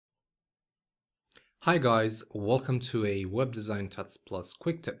Hi guys, welcome to a Web Design Tuts Plus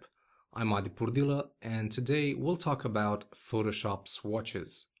quick tip. I'm Adi Purdila and today we'll talk about Photoshop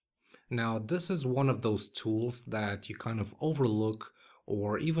swatches. Now this is one of those tools that you kind of overlook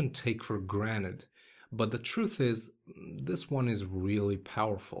or even take for granted, but the truth is this one is really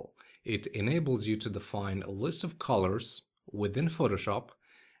powerful. It enables you to define a list of colors within Photoshop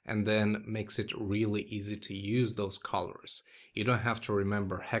and then makes it really easy to use those colors. You don't have to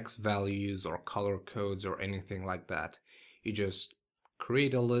remember hex values or color codes or anything like that. You just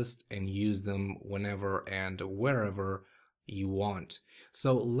create a list and use them whenever and wherever you want.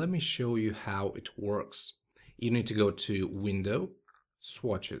 So let me show you how it works. You need to go to Window,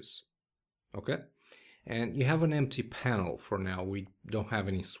 Swatches, okay? And you have an empty panel for now. We don't have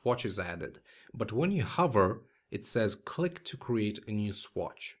any swatches added. But when you hover, it says click to create a new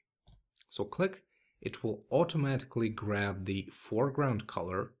swatch. So click, it will automatically grab the foreground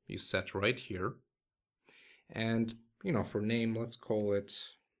color you set right here. And, for name, let's call it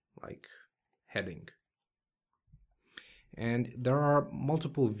like heading. And there are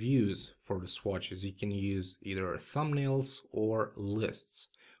multiple views for the swatches. You can use either thumbnails or lists.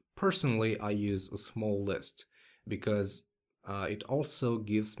 Personally, I use a small list because it also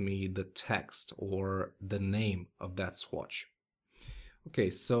gives me the text or the name of that swatch.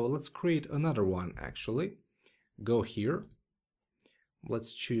 Okay, so let's create another one actually. Go here.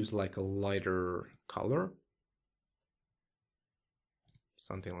 Let's choose like a lighter color.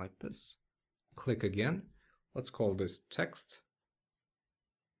 Something like this. Click again. Let's call this text.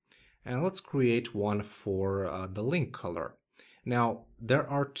 And let's create one for the link color. Now, there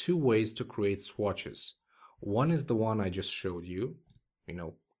are two ways to create swatches. One is the one I just showed you.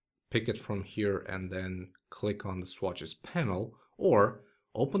 Pick it from here and then click on the swatches panel, or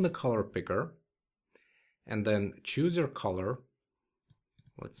open the color picker and then choose your color.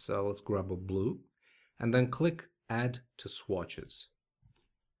 Let's grab a blue and then click add to swatches.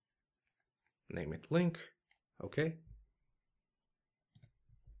 Name it link. Okay.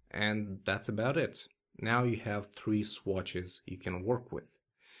 And that's about it. Now you have 3 swatches you can work with.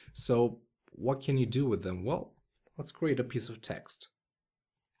 So what can you do with them? Well, let's create a piece of text.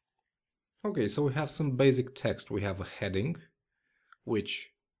 Okay, so we have some basic text. We have a heading,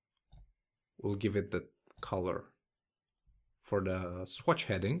 which will give it the color for the swatch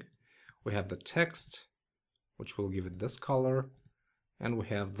heading. We have the text, which will give it this color, and we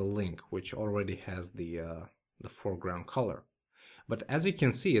have the link, which already has the foreground color. But as you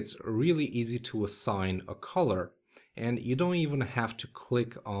can see, it's really easy to assign a color, and you don't even have to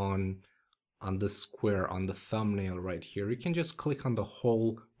click on the square on the thumbnail right here. You can just click on the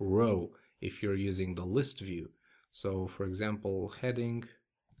whole row if you're using the list view. So for example, heading,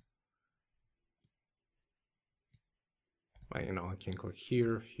 I can click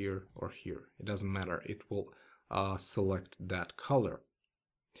here, here, or here. It doesn't matter. It will select that color.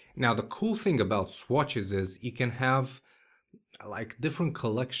 Now the cool thing about swatches is you can have like different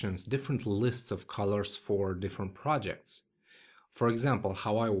collections, different lists of colors for different projects. For example,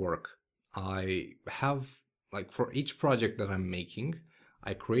 how I work, I have like for each project that I'm making,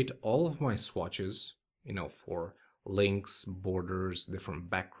 I create all of my swatches, for links, borders, different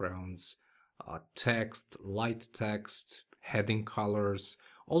backgrounds, text, light text, heading colors,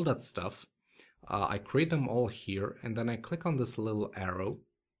 all that stuff. I create them all here, and then I click on this little arrow,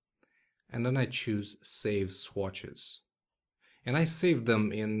 and then I choose Save Swatches. And I save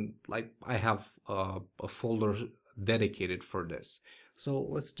them in, I have a folder dedicated for this. So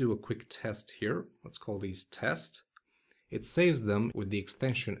let's do a quick test here. Let's call these test. It saves them with the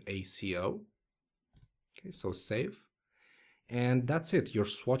extension ACO. Okay, so save. And that's it. Your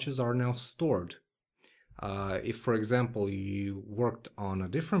swatches are now stored. If, for example, you worked on a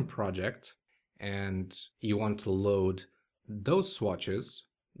different project and you want to load those swatches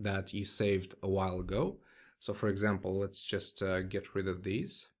that you saved a while ago, so for example, let's just get rid of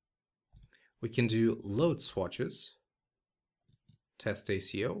these. We can do load swatches, test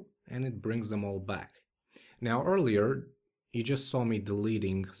ACO, and it brings them all back. Now earlier, you just saw me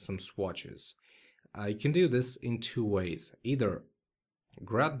deleting some swatches. You can do this in 2 ways. Either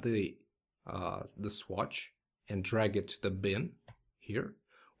grab the swatch and drag it to the bin here,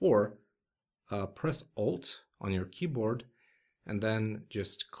 or press Alt on your keyboard and then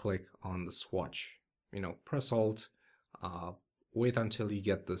just click on the swatch. Press Alt, wait until you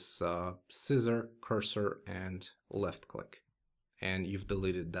get this scissor, cursor, and left click, and you've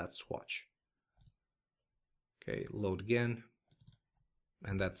deleted that swatch. Okay, load again,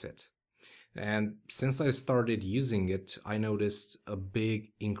 and that's it. And since I started using it, I noticed a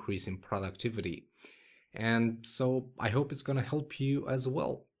big increase in productivity. And so I hope it's going to help you as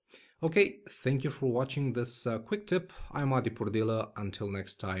well. Okay, thank you for watching this quick tip. I'm Adi Purdila. Until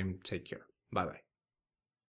next time, take care. Bye bye.